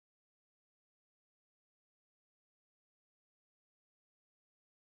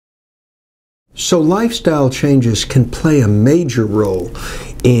So lifestyle changes can play a major role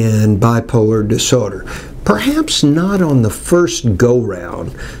in bipolar disorder. Perhaps not on the first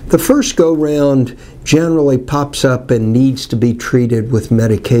go-round. The first go-round generally pops up and needs to be treated with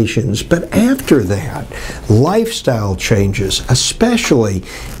medications. But after that, lifestyle changes, especially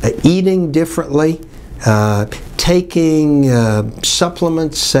eating differently, taking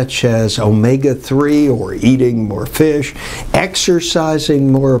supplements such as omega-3 or eating more fish,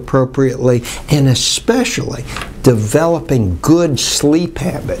 exercising more appropriately, and especially developing good sleep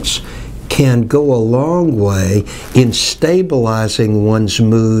habits can go a long way in stabilizing one's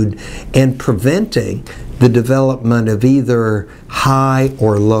mood and preventing the development of either high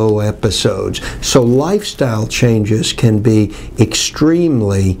or low episodes. So lifestyle changes can be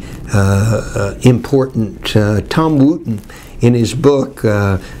extremely important. Tom Wooten, in his book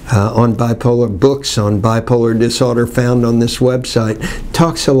on bipolar disorder, found on this website,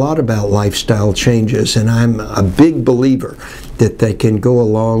 talks a lot about lifestyle changes, and I'm a big believer that they can go a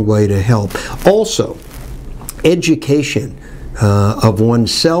long way to help. Also, education of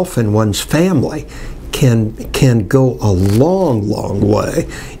oneself and one's family can go a long way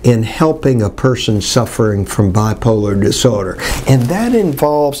in helping a person suffering from bipolar disorder. And that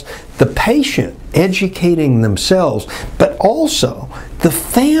involves the patient educating themselves, but also the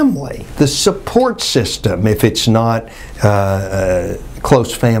family, the support system, if it's not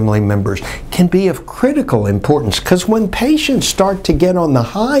close family members, can be of critical importance, because when patients start to get on the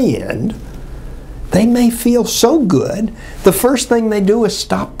high end, they may feel so good, the first thing they do is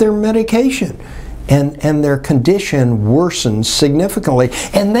stop their medication. And their condition worsens significantly,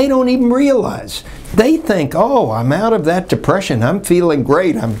 and they don't even realize. They think, oh, I'm out of that depression, I'm feeling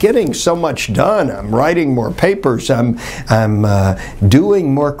great, I'm getting so much done, I'm writing more papers, I'm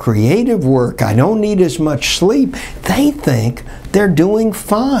doing more creative work, I don't need as much sleep. They think they're doing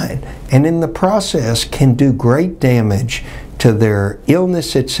fine, and in the process can do great damage to their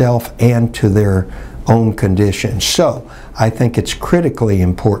illness itself and to their own condition. So I think it's critically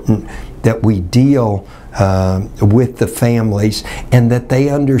important that we deal with the families and that they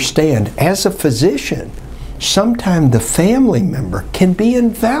understand. As a physician, sometimes the family member can be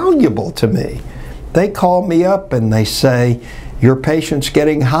invaluable to me. They call me up and they say, your patient's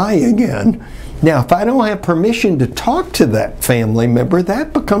getting high again. Now, if I don't have permission to talk to that family member,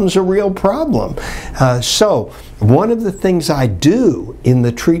 that becomes a real problem. So one of the things I do in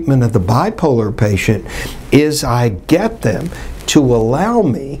the treatment of the bipolar patient is I get them to allow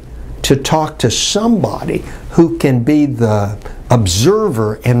me to talk to somebody who can be the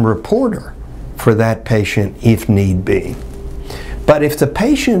observer and reporter for that patient if need be. But if the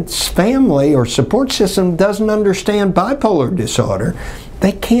patient's family or support system doesn't understand bipolar disorder,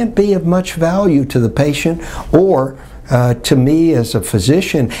 they can't be of much value to the patient or to me as a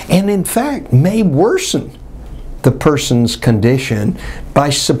physician, and in fact may worsen the person's condition by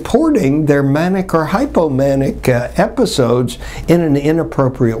supporting their manic or hypomanic episodes in an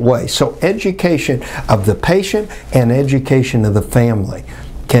inappropriate way. So education of the patient and education of the family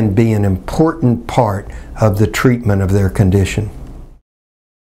can be an important part of the treatment of their condition.